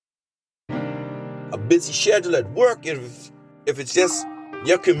a busy schedule at work, if it's just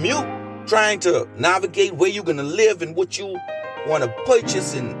your commute, trying to navigate where you're going to live and what you want to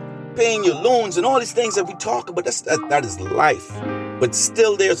purchase and paying your loans and all these things that we talk about, that is life. But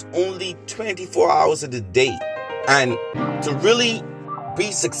still, there's only 24 hours of the day. And to really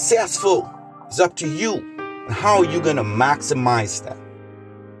be successful is up to you. And how are you going to maximize that?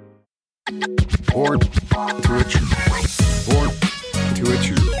 Born to Achieve. Born to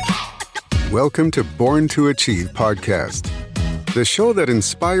Achieve. Welcome to Born to Achieve podcast, the show that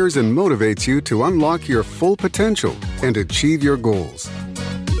inspires and motivates you to unlock your full potential and achieve your goals.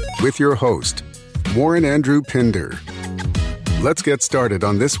 With your host, Warren Andrew Pinder. Let's get started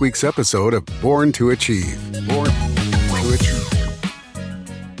on this week's episode of Born to Achieve. Born to Achieve.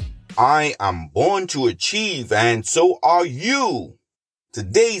 I am born to achieve, and so are you.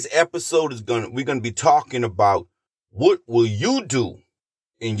 Today's episode we're going to be talking about what will you do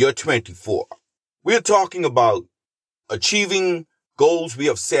in your 24. We're talking about achieving goals we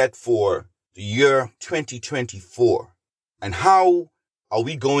have set for the year 2024 and how are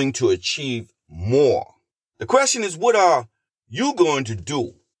we going to achieve more. The question is, what are you going to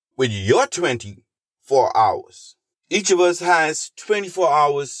do with your 24 hours? Each of us has 24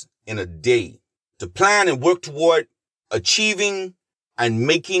 hours in a day to plan and work toward achieving and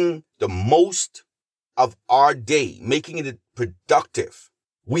making the most of our day, making it productive.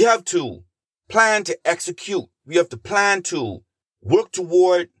 We have to plan to execute. We have to plan to work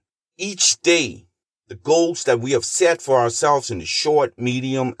toward each day the goals that we have set for ourselves in the short,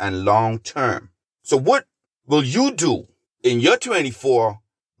 medium, and long term. So what will you do in your 24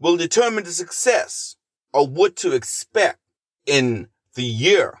 will determine the success of what to expect in the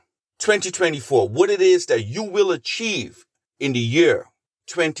year 2024, what it is that you will achieve in the year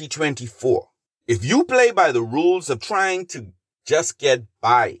 2024. If you play by the rules of trying to just get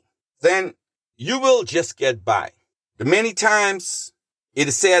by, then you will just get by. The many times it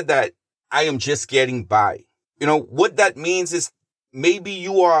is said that I am just getting by. You know, what that means is maybe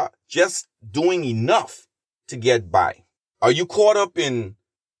you are just doing enough to get by. Are you caught up in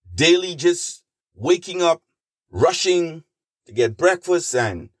daily just waking up, rushing to get breakfast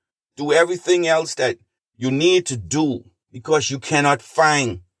and do everything else that you need to do because you cannot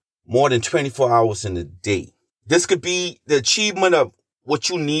find more than 24 hours in a day? This could be the achievement of what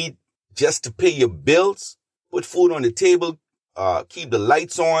you need just to pay your bills, put food on the table, keep the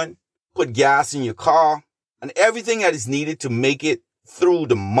lights on, put gas in your car, and everything that is needed to make it through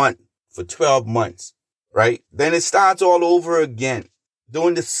the month for 12 months, right? Then it starts all over again,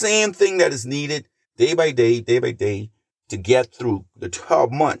 doing the same thing that is needed day by day to get through the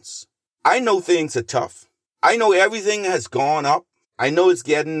 12 months. I know things are tough. I know everything has gone up. I know it's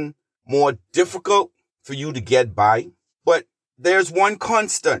getting more difficult for you to get by, but there's one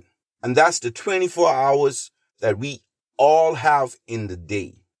constant, and that's the 24 hours that we all have in the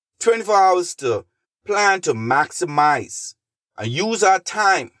day. 24 hours to plan to maximize and use our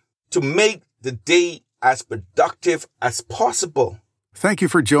time to make the day as productive as possible. Thank you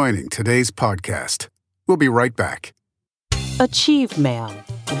for joining today's podcast. We'll be right back. Achieve Man,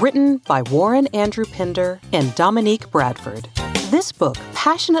 written by Warren Andrew Pinder and Dominique Bradford. This book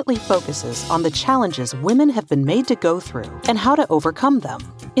passionately focuses on the challenges women have been made to go through and how to overcome them.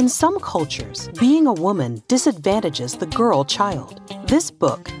 In some cultures, being a woman disadvantages the girl child. This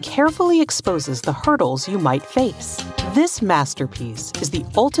book carefully exposes the hurdles you might face. This masterpiece is the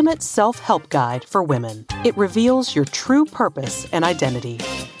ultimate self-help guide for women. It reveals your true purpose and identity.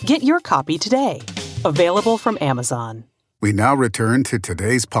 Get your copy today. Available from Amazon. We now return to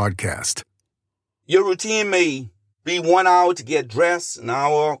today's podcast. Your routine may be 1 hour to get dressed, an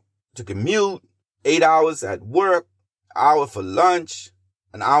hour to commute, 8 hours at work, an hour for lunch,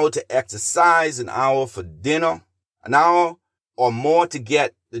 an hour to exercise, an hour for dinner, an hour or more to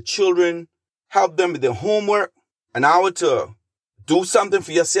get the children, help them with their homework, an hour to do something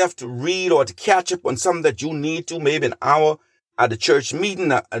for yourself, to read or to catch up on something that you need to, maybe an hour at the church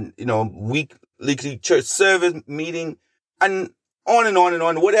meeting, weekly church service meeting, and on and on and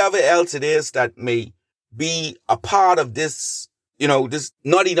on, whatever else it is that may be a part of this, this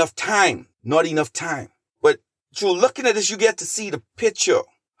not enough time. But through looking at this, you get to see the picture,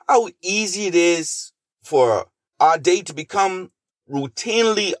 how easy it is for our day to become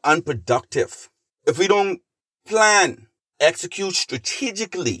routinely unproductive. If we don't plan, execute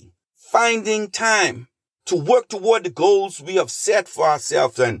strategically, finding time to work toward the goals we have set for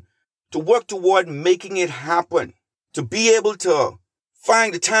ourselves and to work toward making it happen, to be able to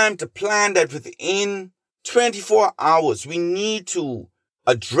find the time to plan that within 24 hours, we need to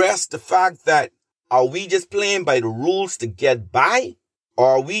address the fact that are we just playing by the rules to get by? Or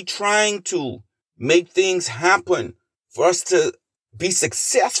are we trying to make things happen, for us to be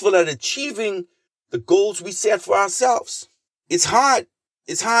successful at achieving the goals we set for ourselves. It's hard.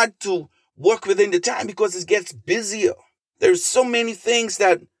 It's hard to work within the time because it gets busier. There's so many things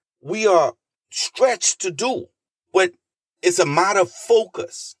that we are stretched to do, but it's a matter of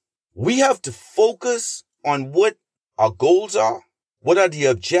focus. We have to focus on what our goals are. What are the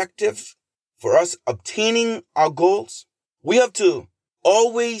objectives for us obtaining our goals? We have to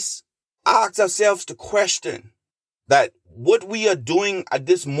always ask ourselves the question that what we are doing at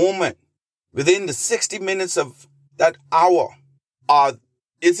this moment, within the 60 minutes of that hour,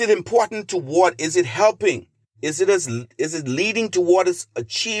 is it important to what? Is it helping? Is it leading toward us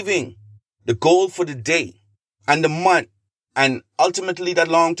achieving the goal for the day and the month, and ultimately that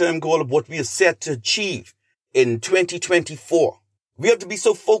long-term goal of what we are set to achieve in 2024? We have to be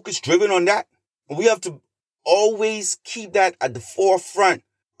so focused, driven on that. We have to always keep that at the forefront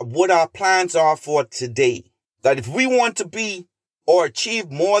of what our plans are for today. That if we want to be or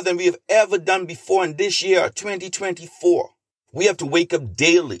achieve more than we have ever done before in this year, 2024, we have to wake up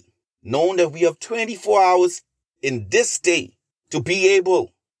daily, knowing that we have 24 hours in this day to be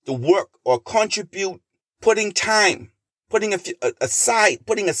able to work or contribute, putting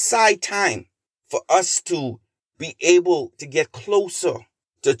aside time for us to be able to get closer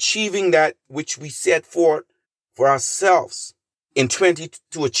to achieving that which we set forth for ourselves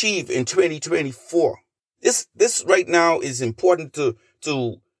to achieve in 2024. This right now is important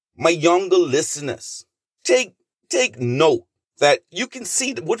to my younger listeners. Take note that you can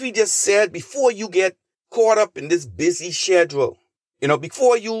see what we just said before you get caught up in this busy schedule.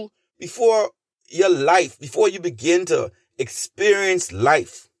 Before you begin to experience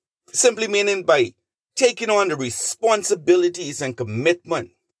life, simply meaning by taking on the responsibilities and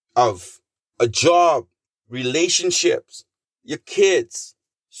commitment of a job, relationships, your kids,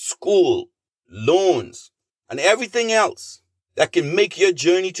 school, loans, and everything else that can make your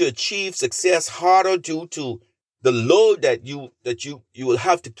journey to achieve success harder due to the load that you will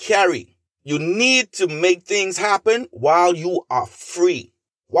have to carry. You need to make things happen while you are free,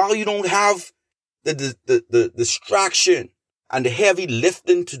 while you don't have the distraction and the heavy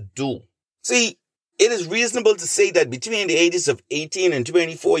lifting to do. See, it is reasonable to say that between the ages of 18 and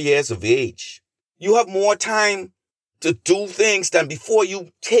 24 years of age, you have more time to do things than before you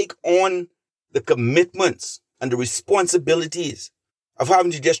take on the commitments and the responsibilities of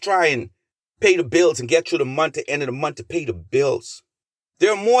having to just try and pay the bills and get through the month, to end of the month, to pay the bills.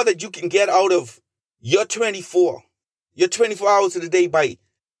 There are more that you can get out of your 24 hours of the day by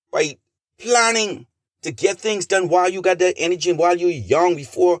planning to get things done while you got that energy and while you're young,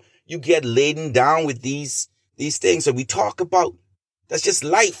 before you get laden down with these things that we talk about. That's just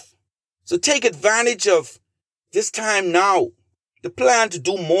life. So take advantage of this time now to plan to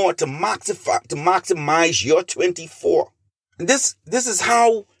do more, to maximize your 24. And this is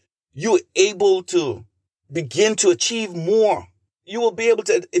how you're able to begin to achieve more. You will be able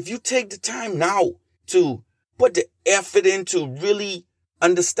to, if you take the time now to put the effort into really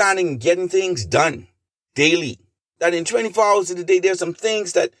understanding and getting things done daily, that in 24 hours of the day, there's some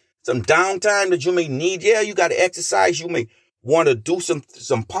downtime that you may need. Yeah, you got to exercise. You may want to do some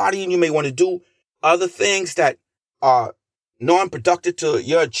partying. You may want to do other things that are non-productive to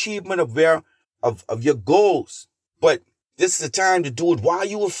your achievement of your goals. But this is the time to do it while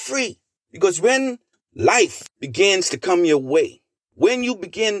you are free. Because when life begins to come your way, when you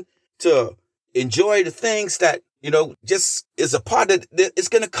begin to enjoy the things that, just is a part of it, it's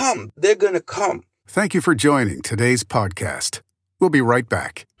going to come. They're going to come. Thank you for joining today's podcast. We'll be right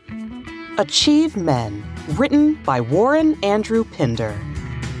back. Achieve Men, written by Warren Andrew Pinder.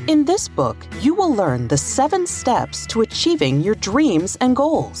 In this book, you will learn the 7 steps to achieving your dreams and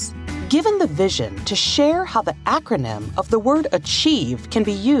goals. Given the vision to share how the acronym of the word achieve can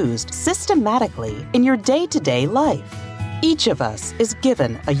be used systematically in your day-to-day life. Each of us is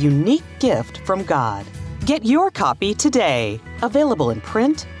given a unique gift from God. Get your copy today. Available in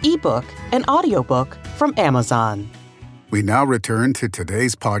print, ebook, and audiobook from Amazon. We now return to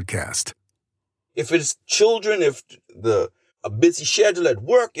today's podcast. If it's children, if a busy schedule at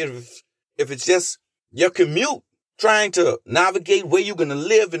work, if it's just your commute, trying to navigate where you're going to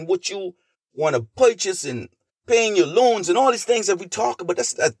live and what you want to purchase and paying your loans and all these things that we talk about,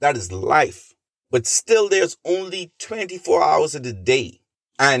 that is life. But still, there's only 24 hours of the day.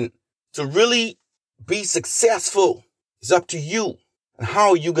 And to really be successful is up to you. And how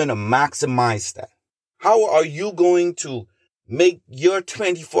are you going to maximize that? How are you going to make your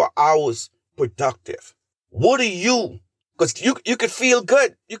 24 hours productive? What are you? Because you could feel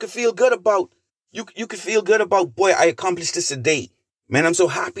good. You could feel good about, boy, I accomplished this today. Man, I'm so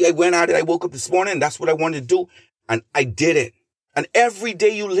happy I went out and I woke up this morning and that's what I wanted to do. And I did it. And every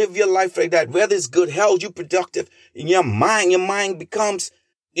day you live your life like that, whether it's good health, you're productive in your mind becomes,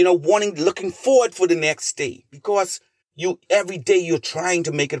 looking forward for the next day because every day you're trying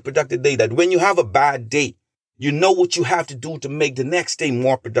to make it a productive day. That when you have a bad day, you know what you have to do to make the next day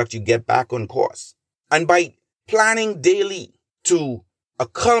more productive. You get back on course. And by planning daily to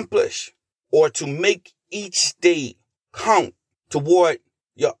accomplish or to make each day count toward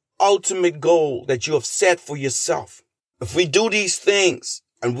your ultimate goal that you have set for yourself. If we do these things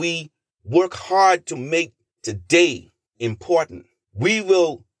and we work hard to make today important, we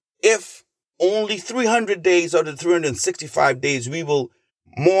will, if only 300 days out of 365 days, we will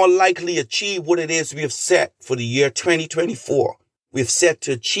more likely achieve what it is we have set for the year 2024. We have set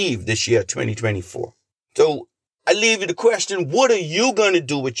to achieve this year 2024. So I leave you the question, what are you going to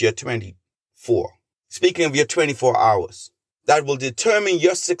do with your 24? Speaking of your 24 hours, that will determine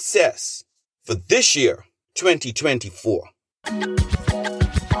your success for this year, 2024.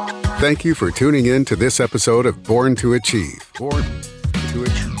 Thank you for tuning in to this episode of Born to Achieve. Born to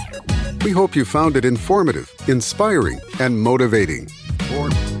Achieve. We hope you found it informative, inspiring, and motivating. Born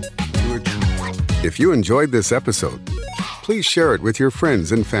to Achieve. If you enjoyed this episode, please share it with your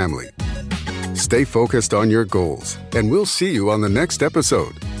friends and family. Stay focused on your goals, and we'll see you on the next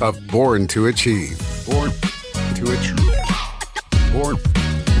episode of Born to Achieve. Born to Achieve. Born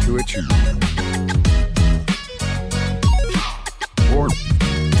to Achieve. Born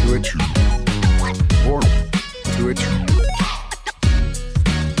to Achieve. Born to Achieve.